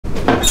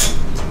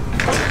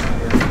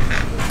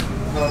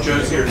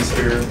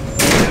atmosphere?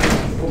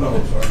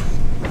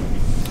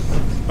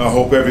 I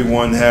hope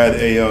everyone had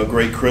a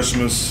great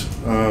Christmas.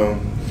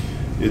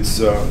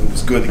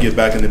 It's good to get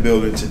back in the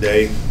building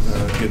today,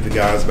 get the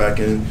guys back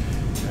in,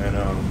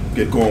 and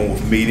get going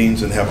with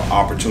meetings and have an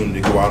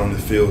opportunity to go out on the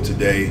field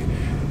today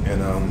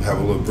and have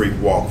a little brief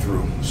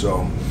walkthrough.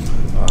 So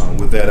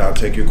with that, I'll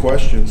take your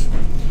questions.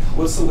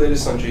 What's the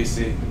latest on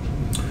Jaycee?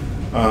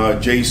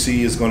 Jaycee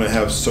is going to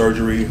have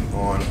surgery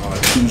on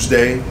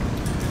Tuesday,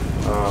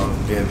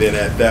 and then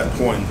at that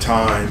point in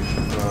time,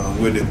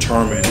 we'll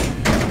determine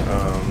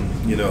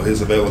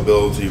his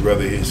availability,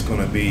 whether he's going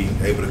to be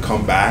able to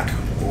come back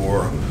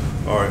or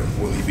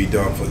will he be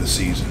done for the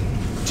season.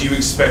 Do you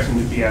expect him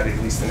to be out at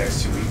least the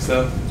next 2 weeks,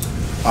 though?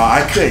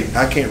 I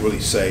can't really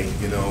say.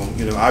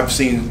 I've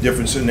seen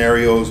different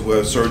scenarios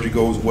where surgery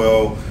goes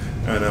well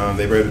and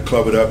they're able to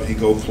club it up and he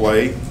go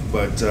play.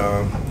 But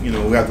we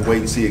have to wait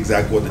and see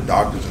exactly what the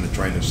doctors and the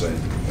trainers say.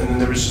 And then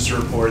there was just a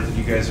report that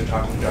you guys are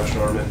talking to Josh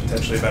Norman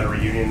potentially about a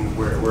reunion.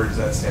 Where does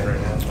that stand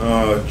right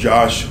now?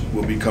 Josh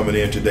will be coming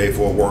in today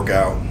for a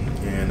workout,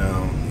 and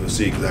we'll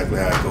see exactly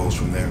how it goes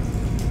from there.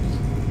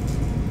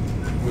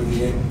 Would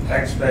the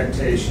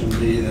expectation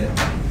be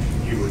that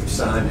you would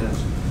sign him?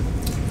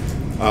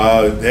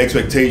 The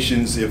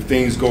expectations, if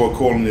things go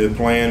according to the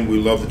plan,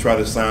 we'd love to try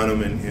to sign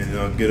him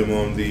and get him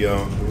on the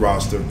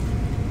roster.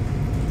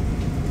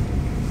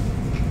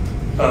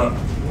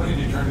 When did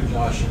you turn to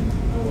Josh and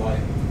why?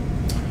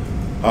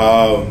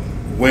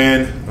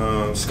 When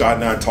Scott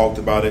and I talked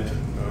about it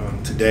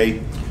today,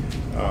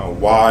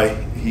 why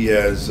he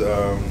has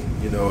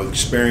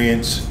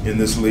experience in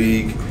this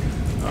league.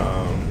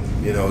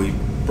 He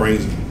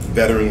brings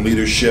veteran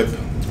leadership,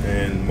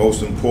 and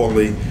most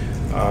importantly,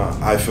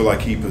 I feel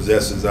like he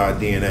possesses our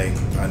DNA.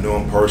 I know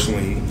him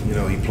personally.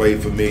 He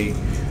played for me.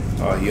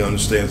 He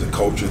understands the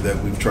culture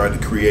that we've tried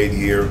to create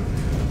here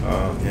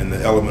and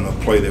the element of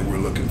play that we're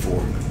looking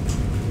for.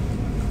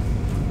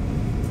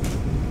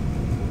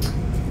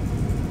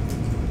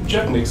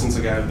 Jeff Nixon's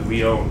a guy that we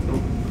don't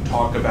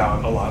talk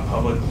about a lot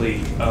publicly.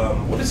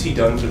 What has he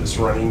done to this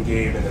running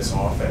game and this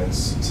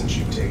offense since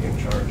you've taken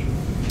charge?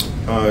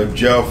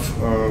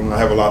 Jeff, I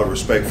have a lot of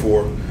respect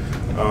for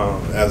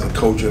as a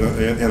coach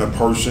and a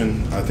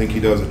person. I think he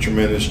does a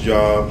tremendous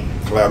job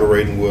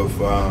collaborating with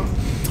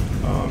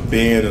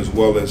Ben as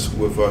well as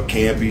with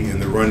Campy in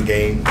the run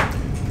game.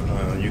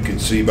 You can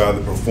see by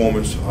the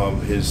performance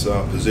of his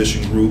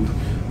position group,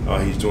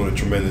 he's doing a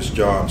tremendous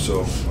job,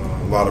 so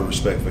a lot of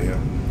respect for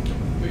him.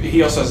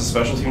 He also has a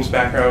special teams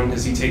background.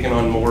 Has he taken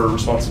on more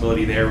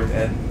responsibility there with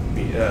Ed?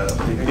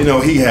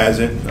 He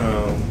hasn't.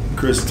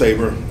 Chris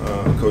Tabor,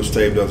 Coach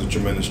Tabor does a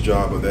tremendous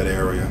job of that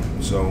area.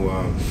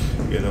 So,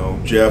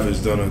 Jeff has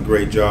done a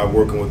great job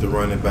working with the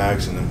running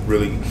backs and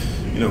really,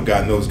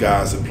 gotten those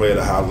guys to play at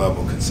a high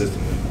level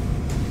consistently.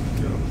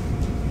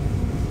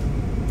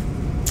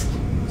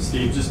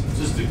 Steve, just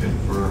to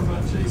confirm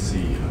on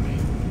Jaycee,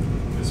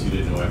 because you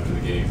didn't know after the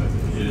game, but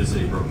it is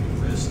a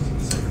broken wrist,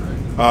 is that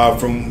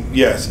correct?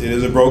 Yes, it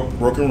is a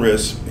broken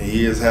wrist. And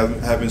he is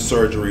having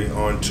surgery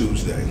on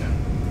Tuesday.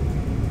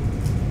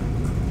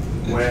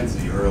 When's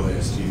the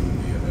earliest he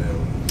would be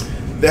available?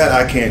 That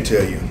I can't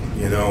tell you.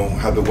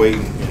 Have to wait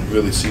and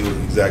really see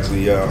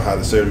exactly how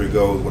the surgery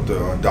goes, what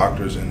the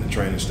doctors and the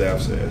training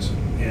staff says.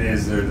 And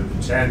is there the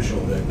potential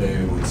that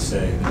the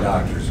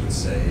doctors would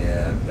say,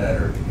 yeah,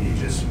 better he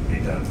just be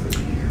done for the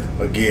year?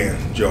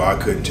 Again, Joe, I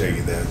couldn't tell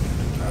you that.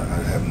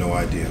 I have no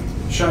idea.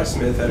 Shi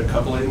Smith had a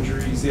couple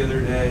injuries the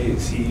other day.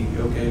 Is he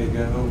okay to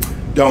go?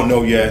 Don't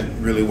know yet.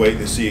 Really waiting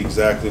to see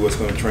exactly what's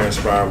going to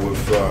transpire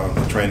with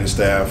the training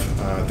staff.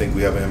 I think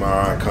we have an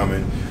MRI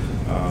coming.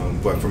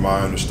 But from my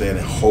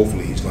understanding,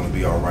 hopefully he's going to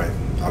be all right.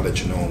 I'll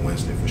let you know on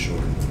Wednesday for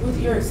sure. With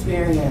your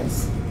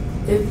experience,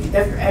 if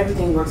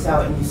everything works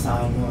out and you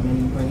sign him and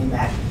you bring him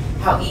back,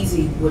 how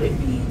easy would it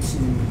be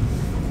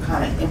to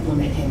kind of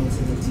implement him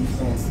into the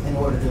defense in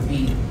order to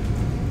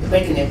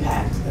make an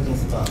impact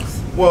against the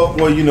Bucs? Well,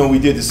 we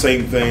did the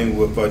same thing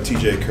with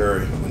T.J.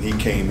 Curry when he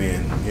came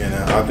in, and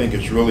I think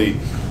it's really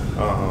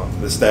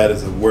the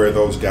status of where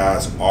those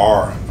guys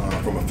are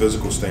from a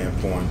physical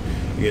standpoint.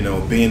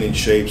 Being in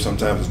shape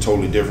sometimes is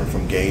totally different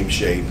from game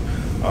shape.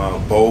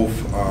 Both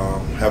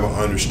have an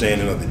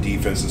understanding of the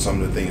defense and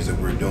some of the things that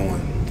we're doing,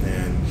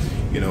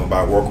 and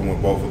by working with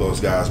both of those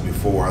guys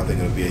before, I think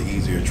it'll be an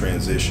easier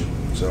transition.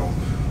 So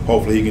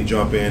hopefully he can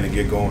jump in and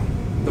get going.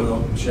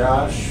 Will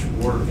Josh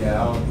work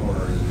out,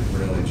 or is it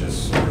really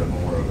just sort of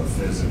more of a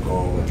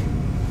physical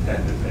and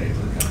pen to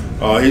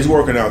paper? He's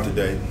working out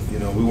today.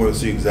 We want to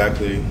see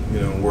exactly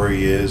where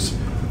he is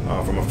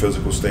from a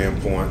physical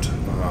standpoint,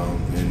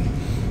 and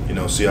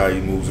see how he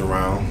moves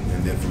around,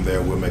 and then from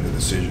there we'll make a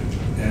decision.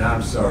 And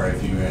I'm sorry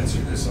if you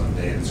answered this on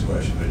David's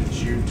question, but did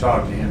you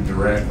talk to him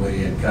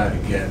directly and kind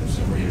of get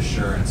some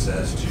reassurance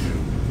as to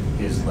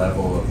his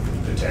level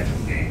of potential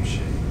game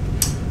shape?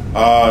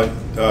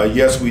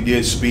 Yes, we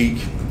did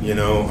speak.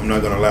 I'm not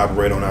going to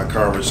elaborate on our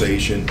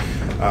conversation.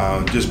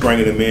 Just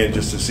bringing him in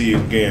just to see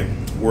again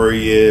where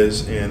he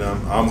is, and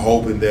I'm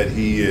hoping that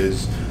he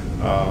is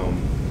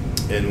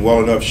in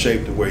well enough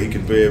shape to where he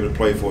can be able to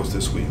play for us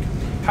this week.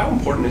 How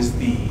important is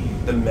the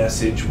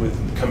message with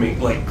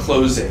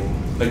closing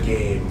a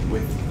game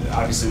with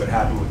obviously what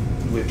happened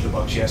with the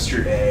Bucs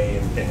yesterday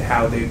and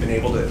how they've been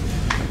able to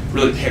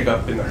really pick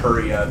up in the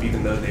hurry up,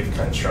 even though they've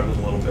kind of struggled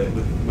a little bit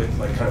with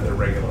like kind of their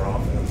regular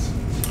offense?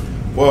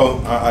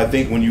 Well, I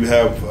think when you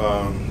have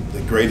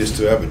the greatest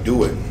to ever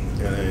do it,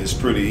 it's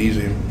pretty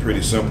easy and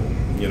pretty simple.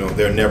 You know,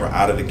 they're never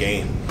out of the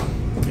game.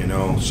 You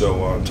know,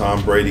 so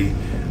Tom Brady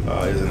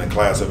is in a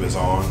class of his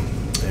own,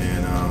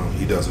 and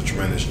he does a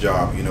tremendous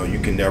job. You know, you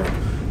can never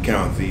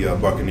count the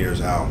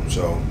Buccaneers out.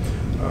 So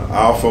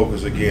our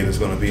focus again is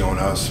going to be on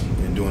us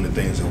and doing the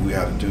things that we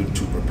have to do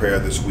to prepare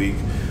this week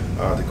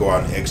to go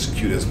out and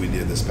execute as we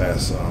did this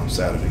past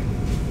Saturday.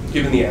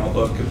 Given the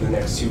outlook of the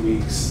next 2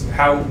 weeks,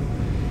 how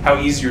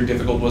easy or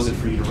difficult was it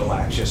for you to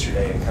relax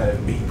yesterday and kind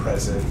of be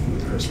present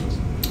with Christmas?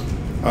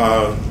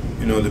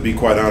 You know, to be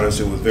quite honest,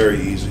 it was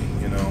very easy.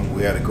 You know,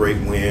 we had a great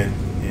win,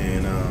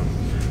 and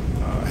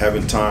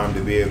having time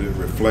to be able to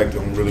reflect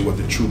on really what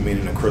the true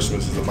meaning of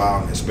Christmas is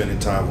about and spending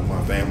time with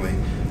my family,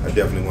 I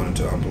definitely wanted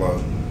to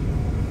unplug.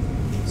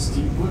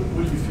 Steve, what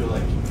do you feel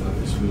like,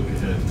 as we look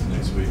ahead to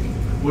next week,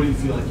 what do you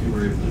feel like you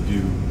were able to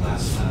do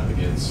last time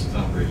against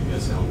Tom Brady? You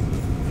guys held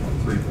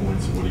 3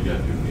 points. What do you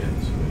got to do again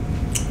this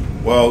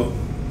week? Well,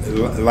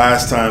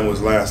 last time was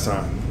last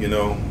time. You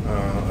know,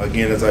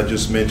 again, as I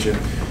just mentioned,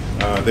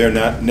 they're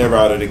never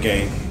out of the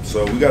game.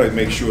 So we got to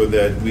make sure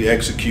that we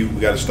execute. We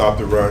got to stop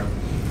the run.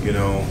 You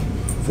know,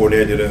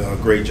 Fournette did a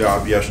great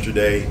job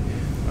yesterday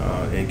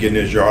in getting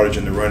his yardage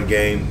in the run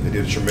game. They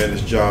did a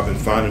tremendous job in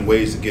finding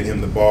ways to get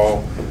him the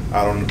ball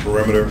out on the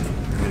perimeter.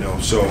 You know,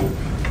 so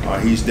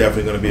he's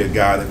definitely going to be a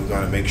guy that we're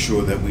going to make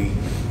sure that we,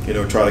 you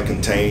know, try to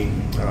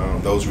contain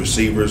those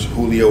receivers.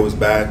 Julio is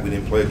back. We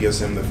didn't play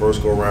against him the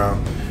first go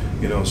around.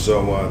 You know,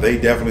 so they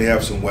definitely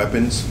have some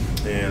weapons.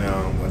 And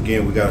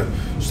again, we got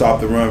to stop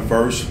the run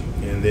first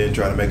and then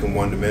try to make them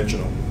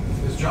one-dimensional.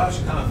 Is Josh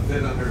kind of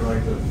fit under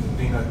like the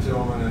Peanut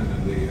Tillman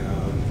and the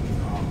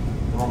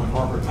Roman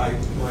Harper type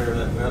player,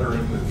 that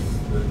veteran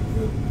that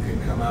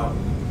can come out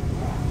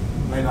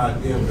and may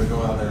not be able to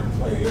go out there and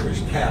play every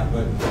snap,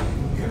 but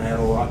can add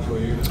a lot to a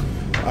unit?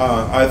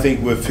 I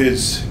think with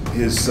his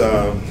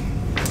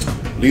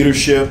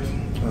leadership,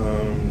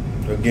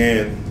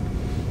 again,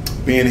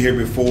 being here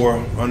before,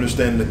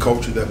 understanding the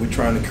culture that we're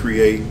trying to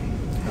create,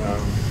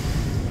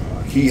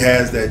 he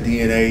has that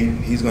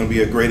DNA. He's going to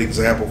be a great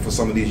example for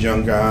some of these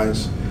young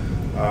guys.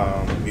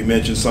 You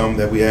mentioned some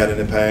that we had in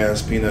the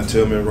past, Peanut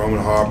Tillman, Roman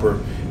Harper.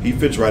 He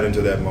fits right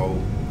into that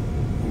mold.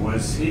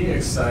 Was he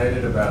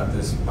excited about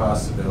this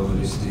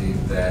possibility,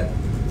 Steve, that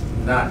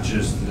not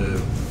just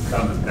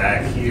coming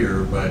back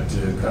here, but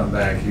to come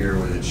back here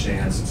with a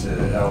chance to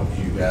help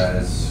you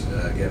guys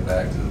get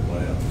back to the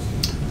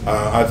playoffs?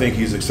 I think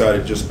he's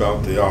excited just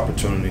about the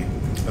opportunity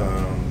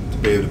to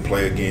be able to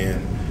play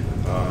again.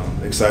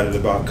 Excited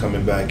about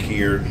coming back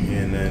here,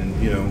 and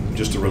then, you know,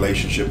 just the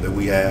relationship that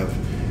we have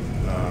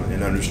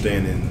and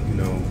understanding, you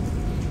know,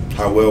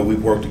 how well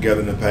we've worked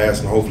together in the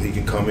past, and hopefully he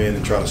can come in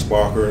and try to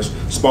spark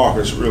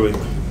us really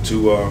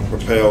to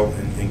propel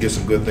and get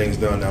some good things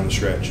done down the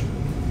stretch.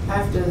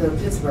 After the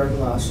Pittsburgh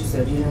loss, you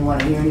said you didn't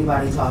want to hear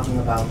anybody talking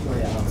about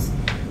playoffs.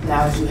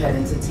 Now as you head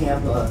into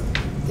Tampa,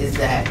 is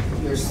that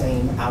your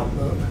same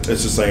outlook?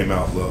 It's the same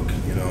outlook.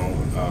 You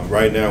know,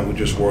 right now we're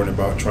just worried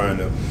about trying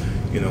to,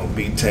 you know,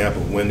 beat Tampa,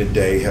 win the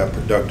day, have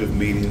productive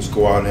meetings,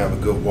 go out and have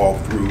a good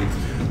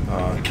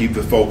walkthrough, keep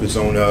the focus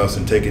on us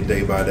and take it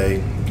day by day,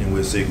 and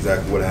we'll see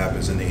exactly what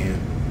happens in the end.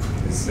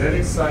 Is that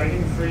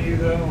exciting for you,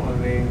 though? I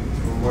mean,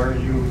 from where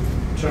you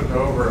took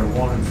over at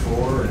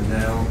 1-4 and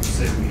now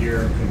sitting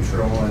here and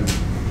controlling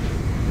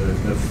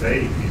the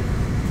fate here?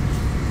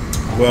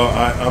 Well,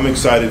 I'm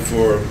excited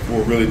for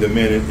really the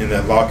men in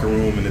that locker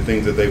room and the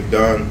things that they've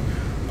done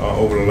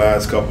over the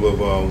last couple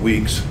of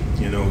weeks.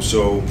 You know,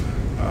 so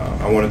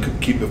I want to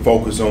keep the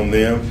focus on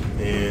them,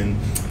 and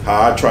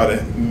how I try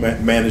to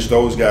manage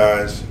those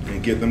guys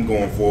and get them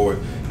going forward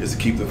is to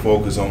keep the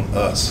focus on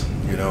us.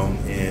 You know,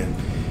 and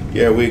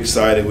yeah, we're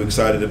excited. We're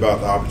excited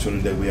about the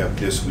opportunity that we have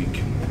this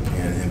week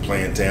and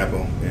playing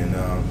Tampa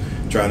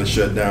and trying to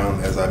shut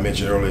down, as I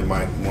mentioned earlier,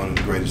 Mike, one of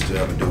the greatest to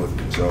ever do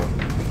it. So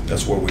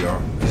that's where we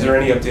are. Is there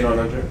any update on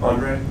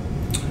Andre?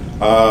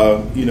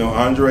 You know,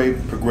 Andre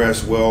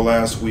progressed well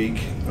last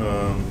week.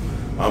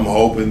 I'm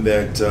hoping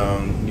that,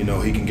 you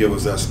know, he can give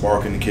us that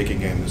spark in the kicking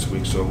game this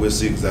week. So we'll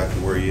see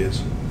exactly where he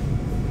is.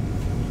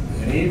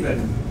 And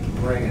even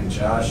bringing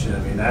Josh in, I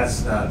mean,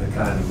 that's not the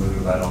kind of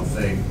move I don't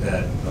think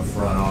that a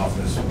front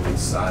office would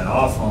sign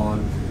off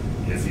on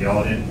if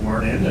y'all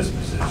weren't in this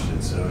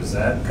position. So is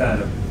that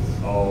kind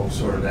of all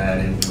sort of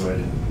add into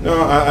it?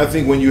 No, I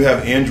think when you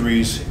have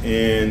injuries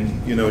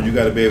and, you know, you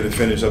got to be able to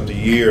finish up the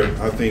year,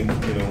 I think,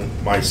 you know,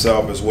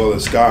 myself as well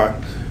as Scott,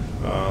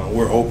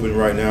 we're open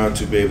right now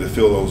to be able to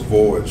fill those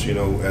voids. You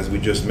know, as we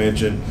just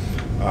mentioned,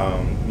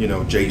 you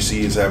know, Jaycee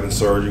is having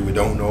surgery. We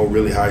don't know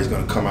really how he's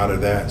going to come out of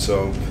that.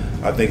 So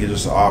I think it's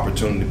just an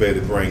opportunity to be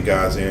able to bring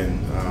guys in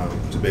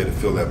to be able to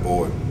fill that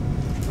void.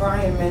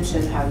 Brian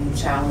mentioned how you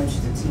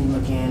challenged the team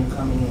again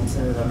coming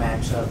into the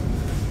matchup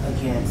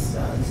against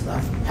this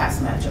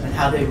past matchup and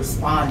how they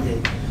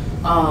responded.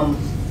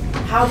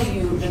 How do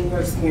you, in your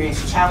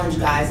experience, challenge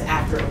guys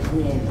after a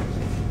win?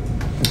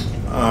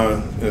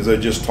 As I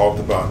just talked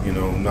about,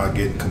 not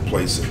getting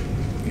complacent,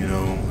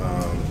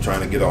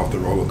 trying to get off the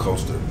roller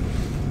coaster.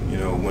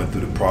 Went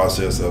through the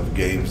process of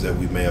games that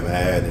we may have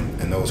had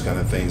and those kind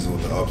of things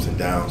with the ups and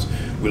downs.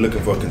 We're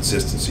looking for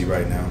consistency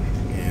right now,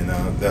 and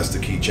that's the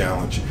key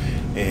challenge.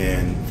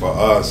 And for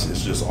us,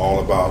 it's just all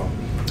about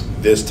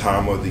this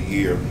time of the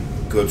year,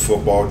 good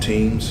football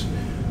teams,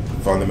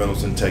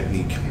 fundamentals and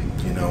technique.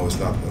 It's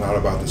not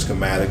about the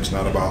schematics,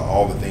 not about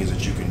all the things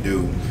that you can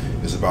do.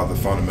 It's about the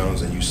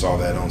fundamentals, and you saw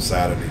that on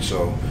Saturday.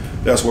 So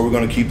that's where we're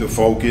going to keep the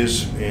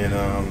focus and,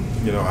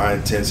 high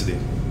intensity.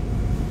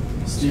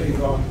 Steve,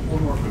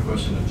 one more quick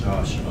question to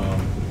Josh.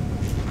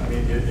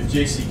 If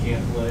Jaycee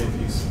can't play, if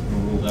he's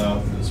ruled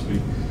out for this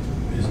week,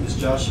 is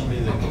Josh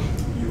somebody that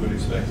you would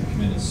expect to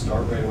come in and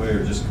start right away,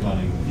 or just come on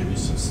and give you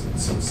some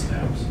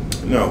snaps?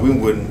 No, we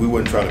wouldn't. We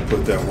wouldn't try to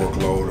put that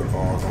workload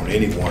on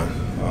anyone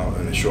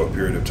in a short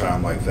period of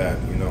time like that.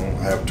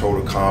 I have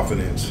total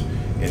confidence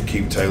in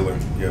Keith Taylor.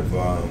 If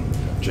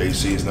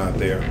Jaycee is not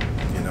there,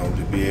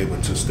 to be able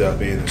to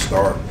step in and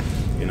start.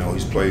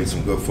 He's played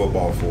some good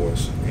football for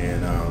us,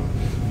 and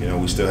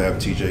we still have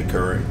TJ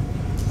Curry.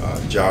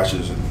 Josh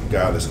is a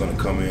guy that's going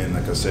to come in,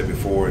 like I said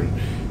before, and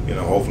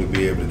hopefully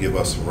be able to give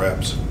us some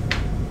reps.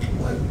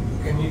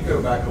 Can you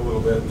go back a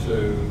little bit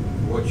to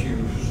what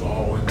you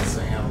saw in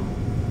Sam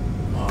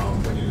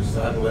when you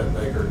decided to let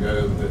Baker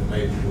go that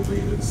made you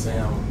believe that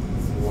Sam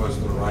was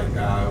the right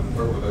guy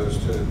over those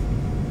two?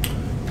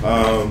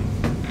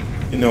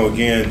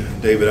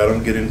 Again, David, I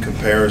don't get in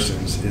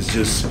comparisons. It's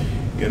just,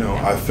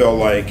 I felt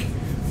like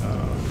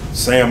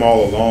Sam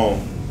all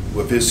along,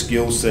 with his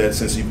skill set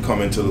since he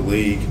come into the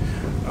league,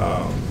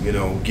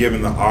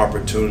 given the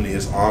opportunity,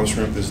 his arm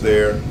strength is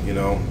there,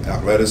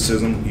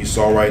 athleticism. You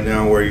saw right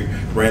now where he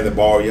ran the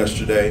ball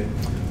yesterday.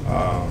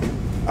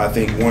 I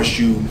think once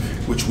you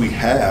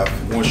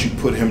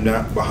put him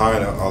down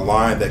behind a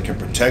line that can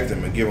protect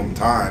him and give him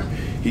time,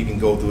 he can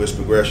go through his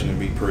progression and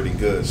be pretty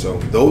good. So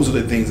those are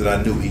the things that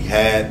I knew he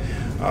had.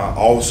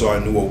 Also, I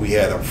knew what we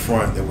had up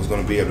front that was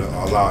going to be able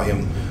to allow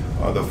him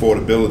the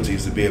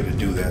affordabilities to be able to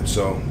do that.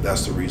 So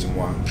that's the reason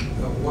why.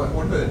 What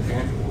are the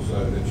intangibles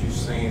that you've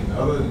seen,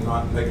 other than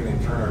not making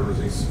any turnovers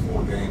these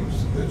 4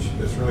 games,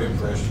 that's really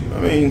impressed you?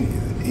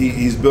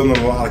 He's building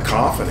a lot of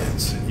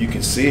confidence. You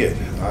can see it.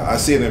 I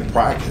see it in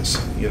practice,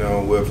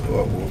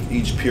 with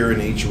each period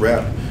and each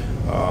rep,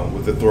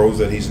 with the throws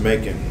that he's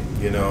making.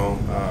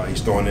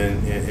 He's throwing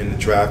in the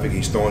traffic.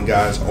 He's throwing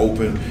guys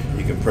open.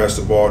 He can press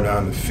the ball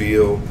down the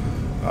field.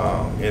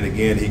 And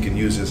again, he can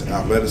use his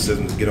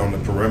athleticism to get on the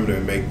perimeter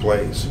and make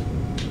plays.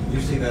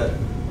 You see that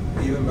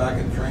even back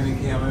in training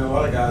camp? A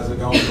lot of guys that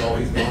gone through all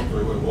he's gone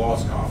through would have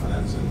lost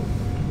confidence.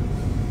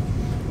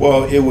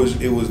 Well, it was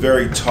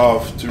very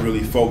tough to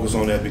really focus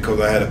on that because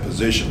I had a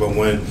position. But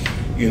when,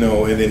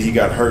 and then he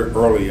got hurt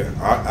earlier,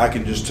 I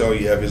can just tell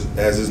you,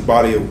 as his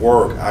body of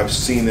work, I've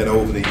seen it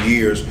over the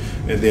years.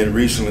 And then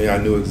recently, I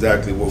knew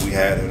exactly what we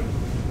had in him.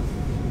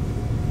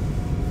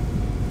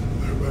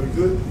 Everybody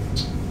good?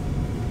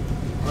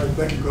 All right,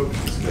 thank you, Coach.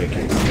 Thank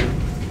you.